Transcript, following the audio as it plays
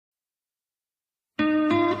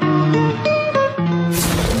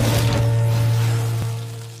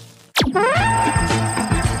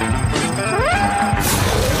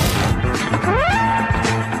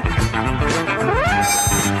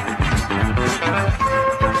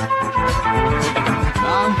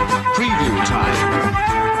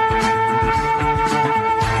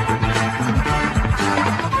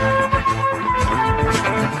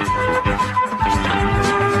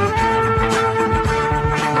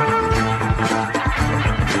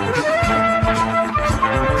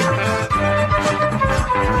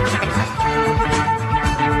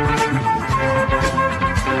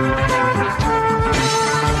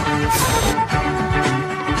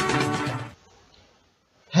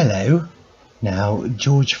Hello. Now,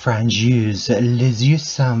 Georges Franju's Les Yeux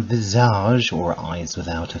Sans Visage, or Eyes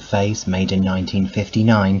Without a Face, made in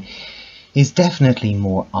 1959, is definitely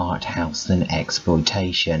more art house than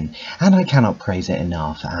exploitation, and I cannot praise it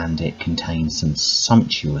enough, and it contains some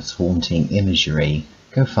sumptuous haunting imagery.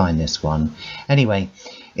 Go find this one. Anyway,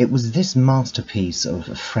 it was this masterpiece of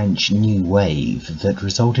French New Wave that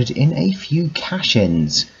resulted in a few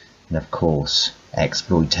cash-ins, and of course,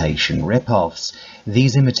 exploitation rip-offs.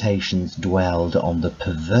 These imitations dwelled on the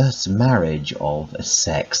perverse marriage of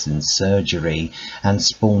sex and surgery, and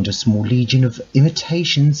spawned a small legion of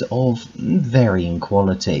imitations of varying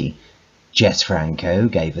quality. Jess Franco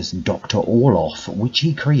gave us Dr. Orloff, which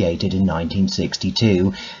he created in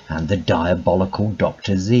 1962, and the diabolical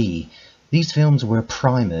Dr. Z. These films were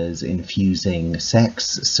primers infusing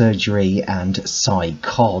sex, surgery and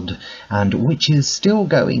psy-cod, and which is still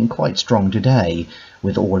going quite strong today,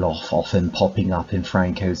 with Orloff often popping up in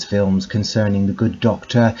Franco's films concerning the good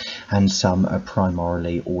doctor, and some are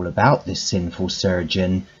primarily all about this sinful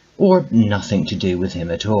surgeon, or nothing to do with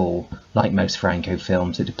him at all. Like most Franco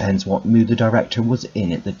films, it depends what mood the director was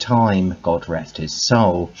in at the time, God rest his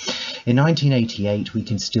soul. In 1988 we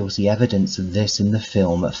can still see evidence of this in the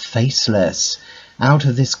film Faceless. Out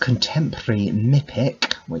of this contemporary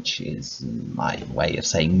mypic, which is my way of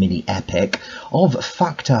saying mini-epic, of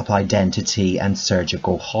fucked-up identity and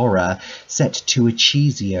surgical horror, set to a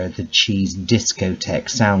cheesier than cheese discotheque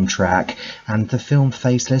soundtrack, and the film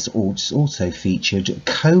Faceless also featured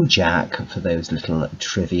Kojak, for those little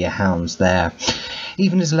trivia hounds there.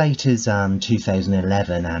 Even as late as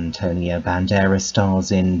 2011, Antonio Banderas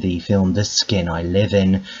stars in the film The Skin I Live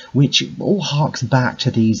In, which all harks back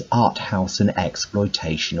to these art house and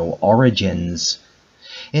exploitational origins.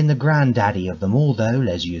 In the granddaddy of them all, though,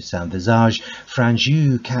 Les Yeux Sans Visage,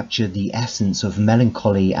 Franju captured the essence of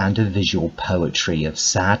melancholy and a visual poetry of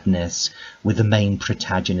sadness, with the main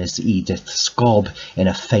protagonist Edith Scobb in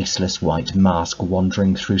a faceless white mask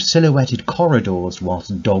wandering through silhouetted corridors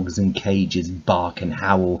whilst dogs in cages bark and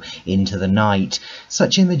howl into the night.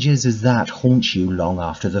 Such images as that haunt you long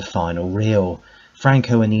after the final reel.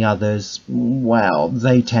 Franco and the others, well,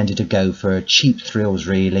 they tended to go for cheap thrills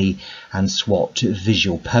really, and swapped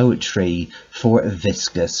visual poetry for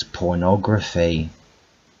viscous pornography.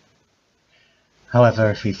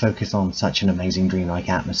 However, if we focus on such an amazing dreamlike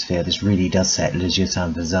atmosphere, this really does set Les Yeux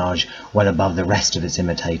Sans Visage well above the rest of its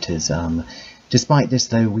imitators. Despite this,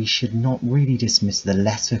 though, we should not really dismiss the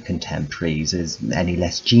lesser contemporaries as any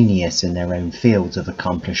less genius in their own fields of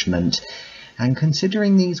accomplishment. And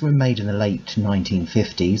considering these were made in the late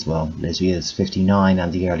 1950s, well, Les Yeux 59,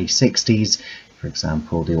 and the early 60s, for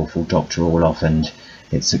example, the awful Dr. Orloff and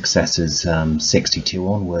its successors 62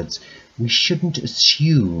 onwards, we shouldn't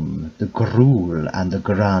assume the Gruel and the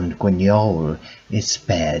Grand Guignol is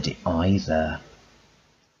spared either.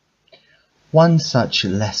 One such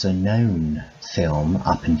lesser-known film,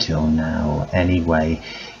 up until now anyway,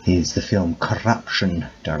 is the film Corruption,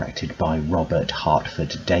 directed by Robert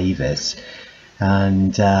Hartford Davis.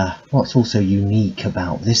 And what's also unique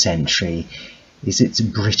about this entry is it's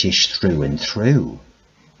British through and through.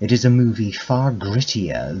 It is a movie far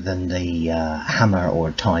grittier than the Hammer or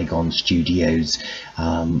Tygon studios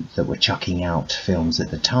that were chucking out films at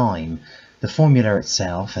the time. The formula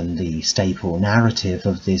itself and the staple narrative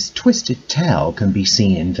of this twisted tale can be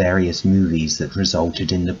seen in various movies that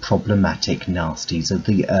resulted in the problematic nasties of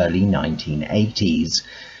the early 1980s.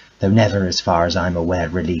 Though never, as far as I'm aware,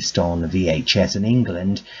 released on VHS in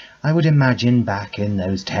England, I would imagine back in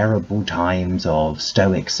those terrible times of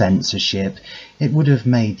stoic censorship, it would have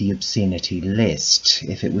made the obscenity list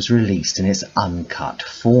if it was released in its uncut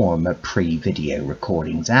form, a pre-Video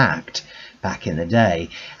Recordings Act, back in the day,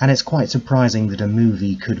 and it's quite surprising that a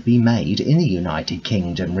movie could be made in the United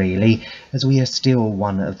Kingdom, really, as we are still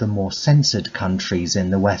one of the more censored countries in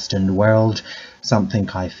the Western world, something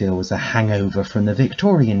I feel is a hangover from the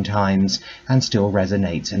Victorian times and still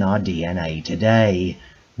resonates in our DNA today.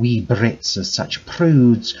 We Brits are such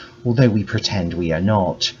prudes, although we pretend we are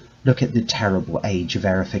not. Look at the terrible age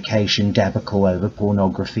verification debacle over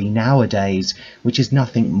pornography nowadays, which is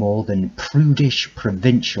nothing more than prudish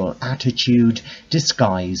provincial attitude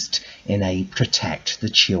disguised in a protect the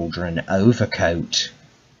children overcoat.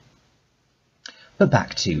 But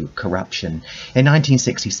back to Corruption. In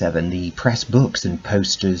 1967, the press books and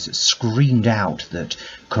posters screamed out that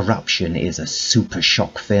Corruption is a super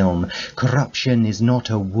shock film. Corruption is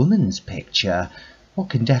not a woman's picture. what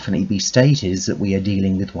can definitely be stated is that we are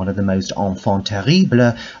dealing with one of the most enfant terrible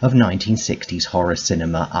of 1960s horror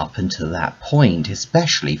cinema up until that point,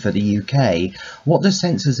 especially for the UK. What the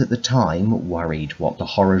censors at the time worried what the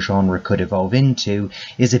horror genre could evolve into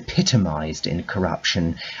is epitomised in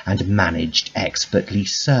corruption, and managed expertly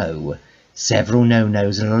so. Several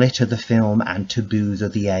no-nos litter the film, and taboos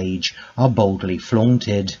of the age are boldly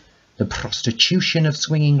flaunted. The prostitution of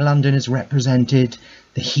swinging London is represented,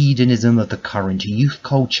 the hedonism of the current youth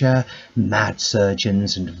culture, mad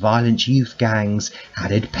surgeons and violent youth gangs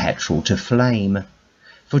added petrol to flame.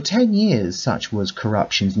 For 10 years such was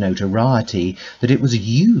corruption's notoriety that it was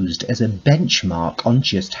used as a benchmark on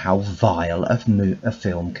just how vile a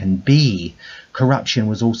film can be. Corruption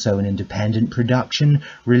was also an independent production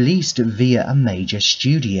released via a major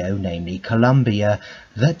studio, namely Columbia,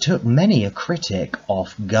 that took many a critic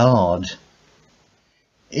off guard.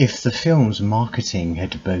 If the film's marketing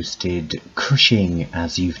had boasted Cushing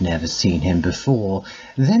as you've never seen him before,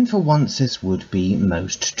 then for once this would be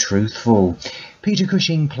most truthful. Peter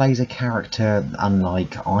Cushing plays a character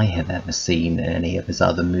unlike I have ever seen in any of his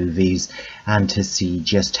other movies, and to see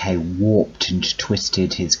just how warped and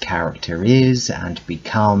twisted his character is and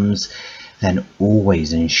becomes, then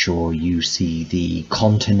always ensure you see the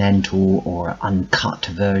continental or uncut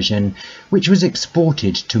version, which was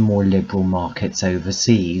exported to more liberal markets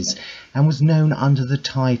overseas and was known under the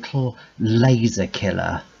title Laser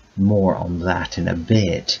Killer. More on that in a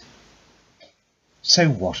bit. So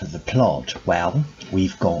what of the plot? Well,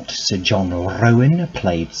 we've got Sir John Rowan,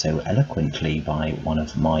 played so eloquently by one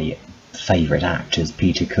of my favourite actors,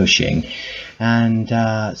 Peter Cushing, and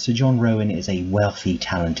Sir John Rowan is a wealthy,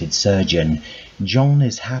 talented surgeon. John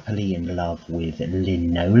is happily in love with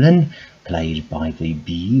Lynn Nolan, played by the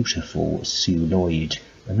beautiful Sue Lloyd.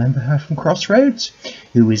 Remember her from Crossroads?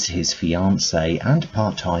 Who is his fiancée and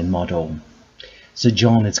part-time model. Sir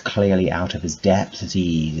John is clearly out of his depth as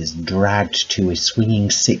he is dragged to a swinging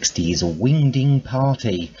 60s wingding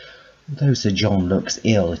party. Though Sir John looks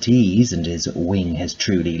ill at ease and his wing has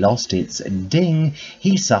truly lost its ding,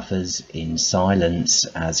 he suffers in silence,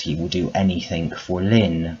 as he will do anything for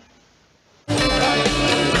Lynn.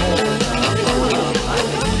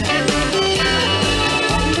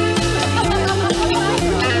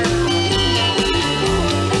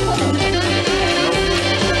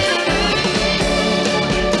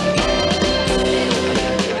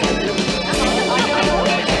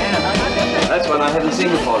 I haven't seen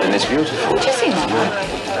before, and it's beautiful. Did you see that?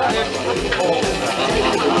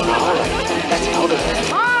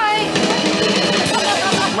 Hi!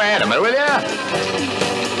 Wait a minute, will ya?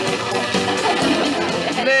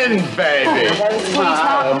 Lynn, baby.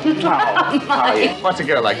 How are you? What's a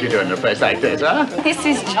girl like you doing in a place like this, huh? This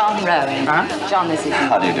is John Rowan. Huh? John, this is...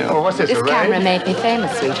 How do you do? Oh, what's this, This a raid? camera made me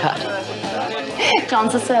famous, sweetheart.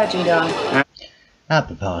 John's a surgeon, darling. At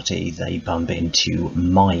the party, they bump into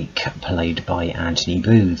Mike, played by Anthony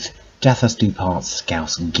Booth, Dathas Dupart's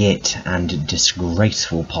scouse git and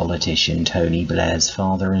disgraceful politician Tony Blair's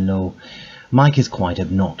father-in-law. Mike is quite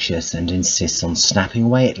obnoxious and insists on snapping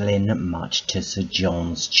away at Lynn, much to Sir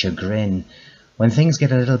John's chagrin. When things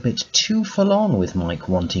get a little bit too full on, with Mike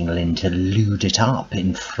wanting Lynn to lewd it up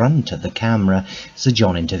in front of the camera, Sir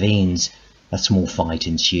John intervenes. A small fight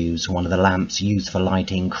ensues. One of the lamps used for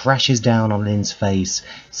lighting crashes down on Lynn's face,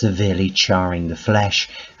 severely charring the flesh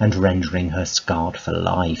and rendering her scarred for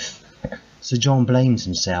life. Sir John blames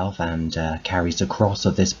himself and carries the cross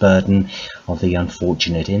of this burden of the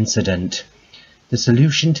unfortunate incident. The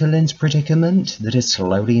solution to Lynn's predicament, that is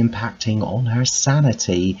slowly impacting on her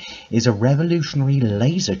sanity, is a revolutionary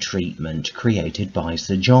laser treatment created by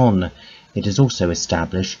Sir John. It is also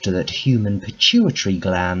established that human pituitary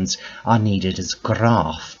glands are needed as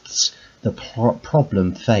grafts. The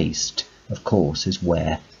problem faced, of course, is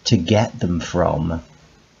where to get them from.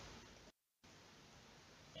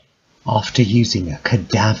 After using a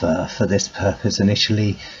cadaver for this purpose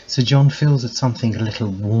initially, Sir John feels that something a little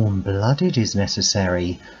warm-blooded is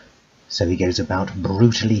necessary. So he goes about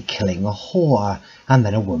brutally killing a whore and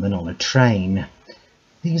then a woman on a train.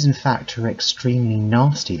 These, in fact, are extremely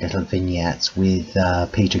nasty little vignettes, with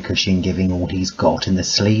Peter Cushing giving all he's got in the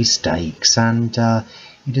sleaze stakes, and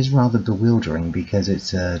it is rather bewildering because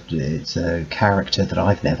it's a character that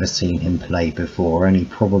I've never seen him play before, only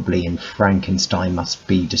probably in Frankenstein Must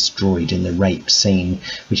Be Destroyed in the rape scene,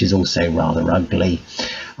 which is also rather ugly.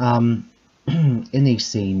 In these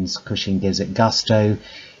scenes, Cushing gives it gusto,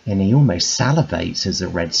 and he almost salivates as the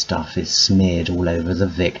red stuff is smeared all over the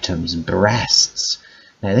victim's breasts.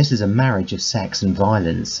 Now, this is a marriage of sex and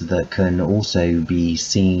violence that can also be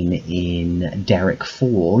seen in Derek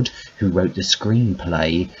Ford, who wrote the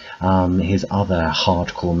screenplay, his other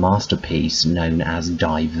hardcore masterpiece known as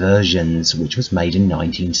Diversions, which was made in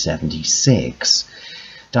 1976.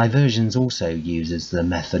 Diversions also uses the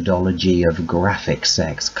methodology of graphic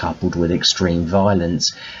sex coupled with extreme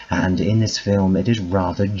violence, and in this film it is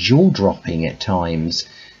rather jaw-dropping at times.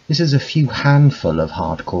 This is a few handful of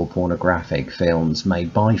hardcore pornographic films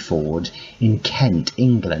made by Ford in Kent,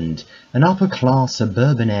 England, an upper-class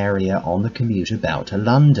suburban area on the commuter belt to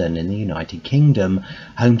London in the United Kingdom,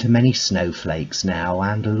 home to many snowflakes now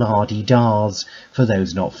and la-di-dahs for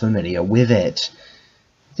those not familiar with it.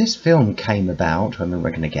 This film came about, I mean, we're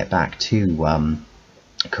going to get back to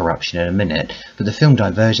corruption in a minute, but the film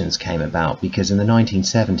Diversions came about because in the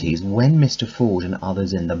 1970s, when Mr. Ford and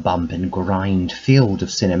others in the bump and grind field of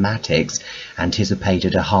cinematics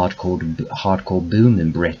anticipated a hardcore boom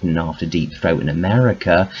in Britain after Deep Throat in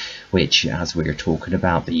America, which, as we were talking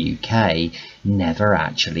about the UK, never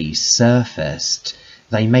actually surfaced,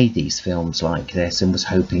 they made these films like this and was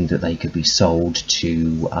hoping that they could be sold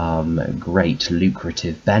to great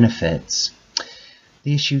lucrative benefits.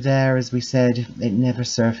 The issue there, as we said, it never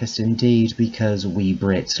surfaced indeed, because we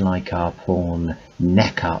Brits like our porn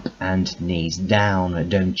neck up and knees down,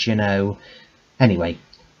 don't you know? Anyway,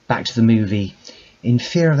 back to the movie. In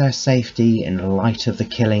fear of their safety, in light of the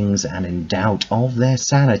killings, and in doubt of their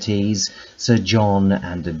sanities, Sir John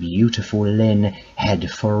and the beautiful Lynn head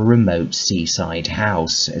for a remote seaside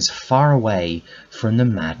house, as far away from the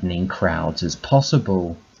maddening crowds as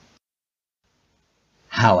possible.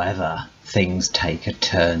 However, things take a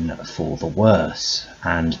turn for the worse,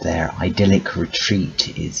 and their idyllic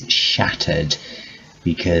retreat is shattered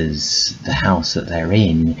because the house that they're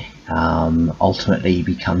in ultimately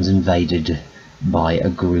becomes invaded by a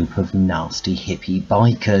group of nasty hippie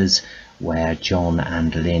bikers, where John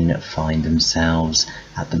and Lynn find themselves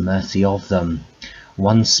at the mercy of them.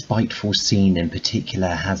 One spiteful scene in particular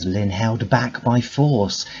has Lynn held back by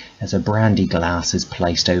force as a brandy glass is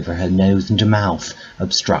placed over her nose and mouth,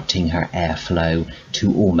 obstructing her airflow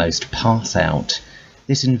to almost pass out.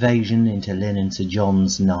 This invasion into Lynn and Sir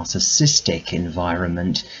John's narcissistic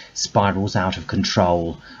environment spirals out of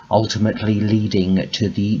control, ultimately leading to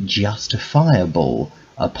the justifiable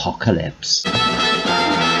apocalypse.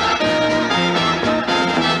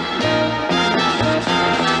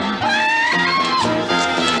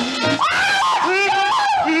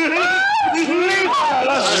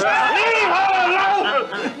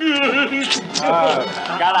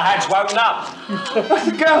 Galahad's woken up. Where's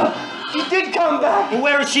the girl? She did come back. Well,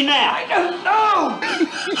 where is she now? I don't know.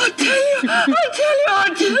 I tell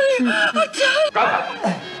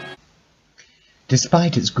you.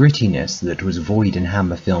 Despite its grittiness that was void in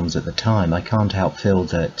Hammer films at the time, I can't help feel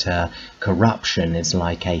that Corruption is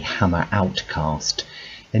like a Hammer outcast.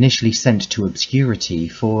 Initially sent to obscurity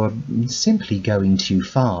for simply going too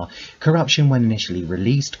far, Corruption, when initially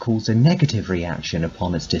released, caused a negative reaction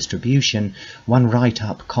upon its distribution. One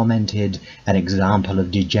write-up commented, "An example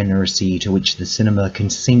of degeneracy to which the cinema can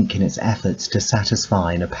sink in its efforts to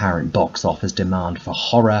satisfy an apparent box office demand for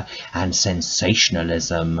horror and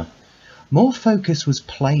sensationalism." More focus was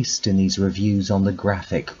placed in these reviews on the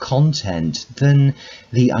graphic content than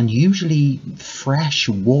the unusually fresh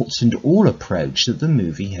warts and all approach that the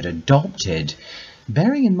movie had adopted.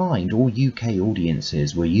 Bearing in mind all UK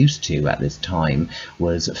audiences were used to at this time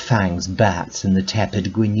was fangs, bats and the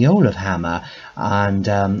tepid guignol of Hammer, and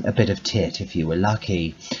a bit of tit if you were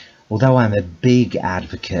lucky. Although I'm a big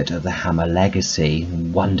advocate of the Hammer legacy,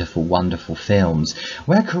 wonderful, wonderful films,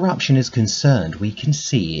 where Corruption is concerned, we can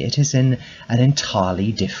see it is in an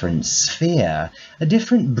entirely different sphere, a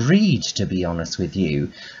different breed, to be honest with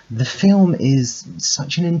you. The film is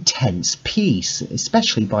such an intense piece,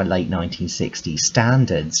 especially by late 1960s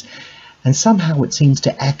standards, and somehow it seems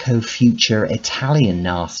to echo future Italian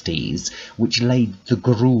nasties, which laid the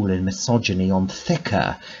gruel and misogyny on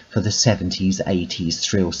thicker for the 70s, 80s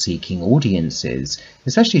thrill-seeking audiences,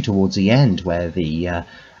 especially towards the end, where the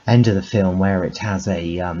end of the film, where it has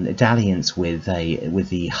a dalliance with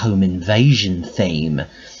the home invasion theme.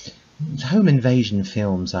 Home invasion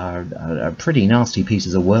films are pretty nasty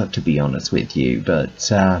pieces of work, to be honest with you,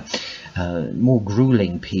 but more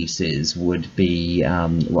grueling pieces would be,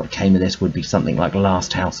 what came of this would be something like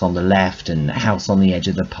Last House on the Left and House on the Edge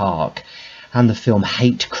of the Park, and the film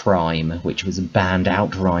Hate Crime, which was banned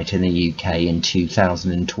outright in the UK in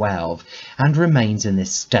 2012 and remains in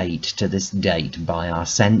this state to this date by our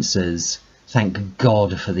censors. Thank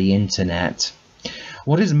God for the internet.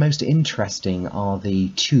 What is most interesting are the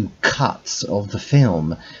two cuts of the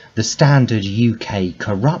film, the standard UK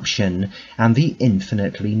Corruption and the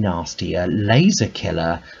infinitely nastier Laser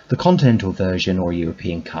Killer, the continental version or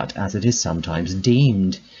European cut as it is sometimes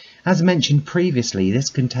deemed. As mentioned previously, this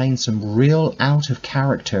contains some real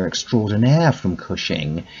out-of-character extraordinaire from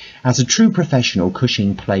Cushing. As a true professional,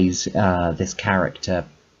 Cushing plays this character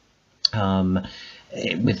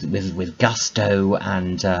with gusto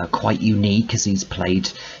and quite unique, as he's played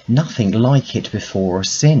nothing like it before or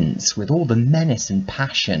since, with all the menace and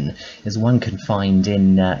passion as one can find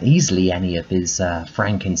in easily any of his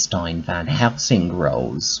Frankenstein Van Helsing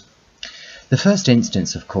roles. The first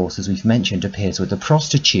instance, of course, as we've mentioned, appears with the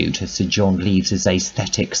prostitute as Sir John leaves his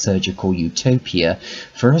aesthetic surgical utopia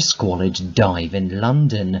for a squalid dive in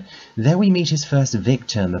London. There we meet his first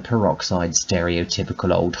victim, a peroxide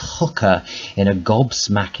stereotypical old hooker. In a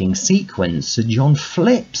gobsmacking sequence, Sir John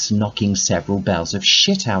flips, knocking several bells of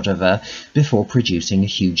shit out of her before producing a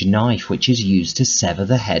huge knife which is used to sever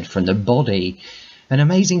the head from the body. An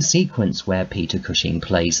amazing sequence where Peter Cushing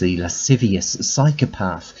plays the lascivious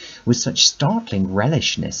psychopath with such startling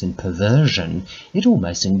relishness and perversion, it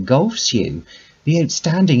almost engulfs you. The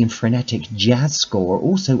outstanding and frenetic jazz score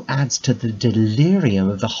also adds to the delirium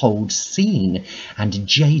of the whole scene and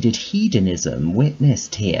jaded hedonism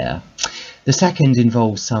witnessed here. The second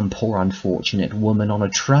involves some poor unfortunate woman on a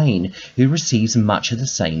train who receives much of the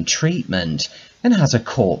same treatment and has a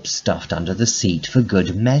corpse stuffed under the seat for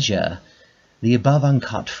good measure. The above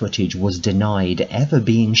uncut footage was denied ever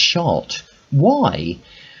being shot. Why?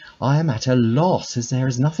 I am at a loss, as there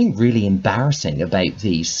is nothing really embarrassing about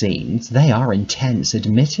these scenes. They are intense,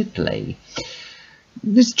 admittedly.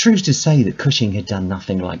 It's true to say that Cushing had done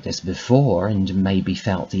nothing like this before, and maybe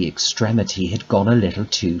felt the extremity had gone a little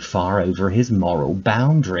too far over his moral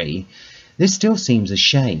boundary. This still seems a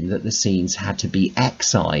shame that the scenes had to be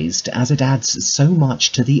excised, as it adds so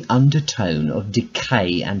much to the undertone of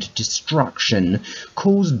decay and destruction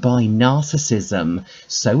caused by narcissism,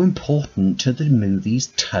 so important to the movie's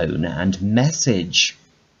tone and message.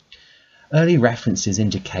 Early references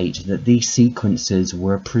indicate that these sequences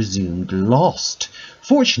were presumed lost.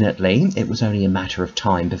 Fortunately, it was only a matter of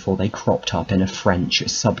time before they cropped up in a French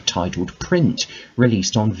subtitled print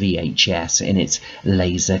released on VHS in its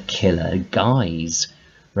Laser Killer guise.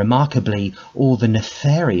 Remarkably, all the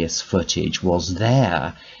nefarious footage was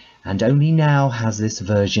there, and only now has this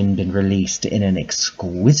version been released in an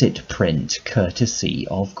exquisite print courtesy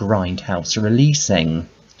of Grindhouse Releasing.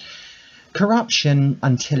 Corruption,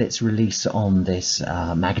 until its release on this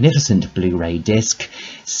magnificent Blu-ray disc,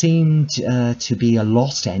 seemed to be a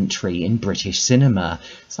lost entry in British cinema,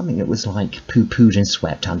 something that was like poo-pooed and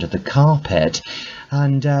swept under the carpet.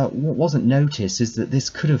 And what wasn't noticed is that this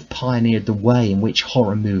could have pioneered the way in which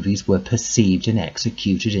horror movies were perceived and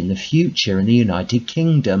executed in the future in the United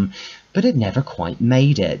Kingdom, but it never quite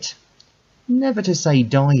made it. Never to say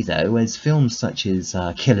die, though, as films such as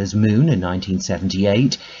Killer's Moon in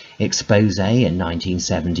 1978, Expose in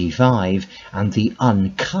 1975, and the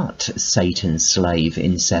uncut Satan's Slave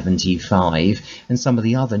in 75, and some of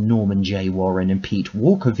the other Norman J. Warren and Pete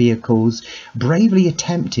Walker vehicles bravely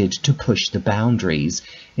attempted to push the boundaries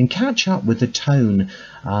and catch up with the tone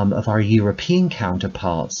of our European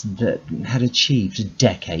counterparts that had achieved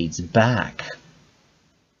decades back.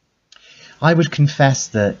 I would confess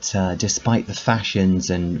that despite the fashions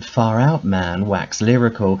and Far Out Man wax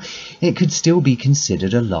lyrical, it could still be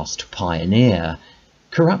considered a lost pioneer.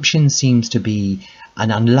 Corruption seems to be an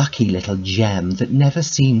unlucky little gem that never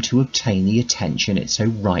seemed to obtain the attention it so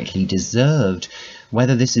rightly deserved.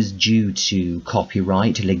 Whether this is due to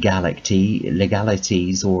copyright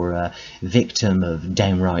legalities or a victim of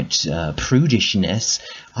downright prudishness,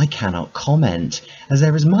 I cannot comment, as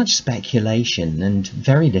there is much speculation and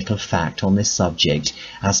very little fact on this subject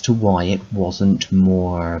as to why it wasn't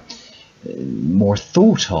more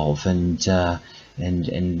thought of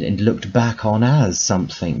and looked back on as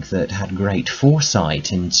something that had great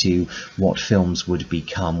foresight into what films would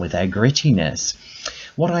become with their grittiness.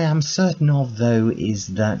 What I am certain of, though, is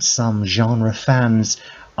that some genre fans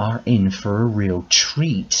are in for a real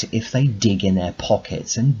treat if they dig in their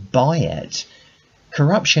pockets and buy it.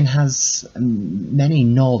 Corruption has many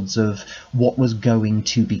nods of what was going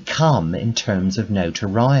to become in terms of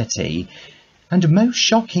notoriety, and most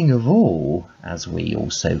shocking of all, as we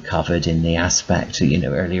also covered in the aspect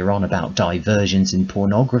earlier on about diversions in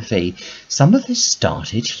pornography, some of this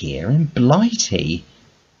started here in Blighty.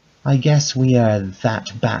 I guess we are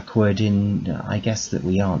that backward in. I guess that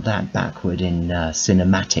we aren't that backward in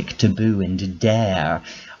cinematic taboo and dare,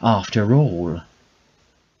 after all.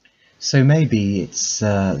 So maybe it's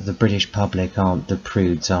the British public aren't the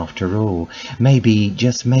prudes after all. Maybe,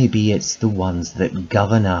 just maybe, it's the ones that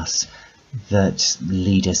govern us that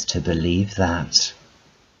lead us to believe that.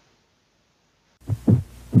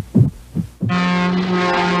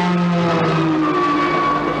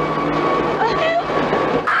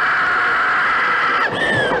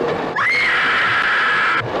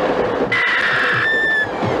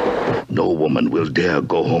 No woman will dare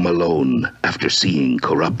go home alone after seeing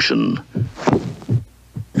corruption.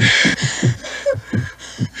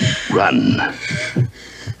 Run.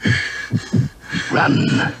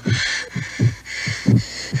 Run.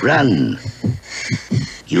 Run.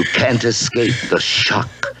 You can't escape the shock,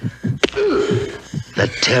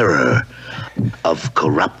 the terror of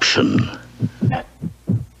corruption.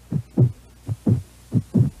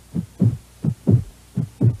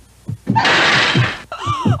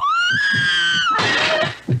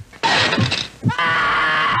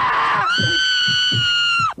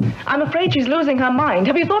 I'm afraid she's losing her mind.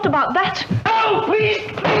 Have you thought about that? Oh, please,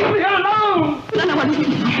 leave me alone! No,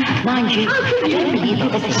 mind you, I don't believe you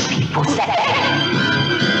the things people say.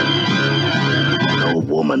 No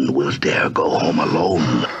woman will dare go home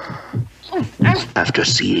alone after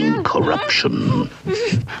seeing corruption.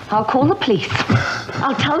 I'll call the police.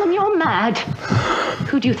 I'll tell them you're mad.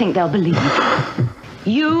 Who do you think they'll believe?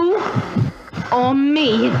 You or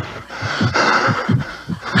me?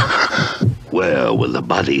 Where will the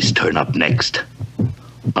bodies turn up next?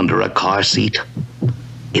 Under a car seat?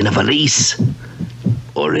 In a valise?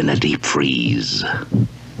 Or in a deep freeze?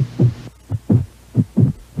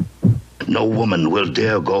 No woman will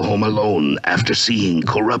dare go home alone after seeing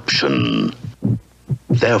corruption.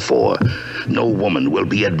 Therefore, no woman will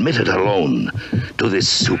be admitted alone to this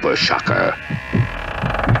super shocker.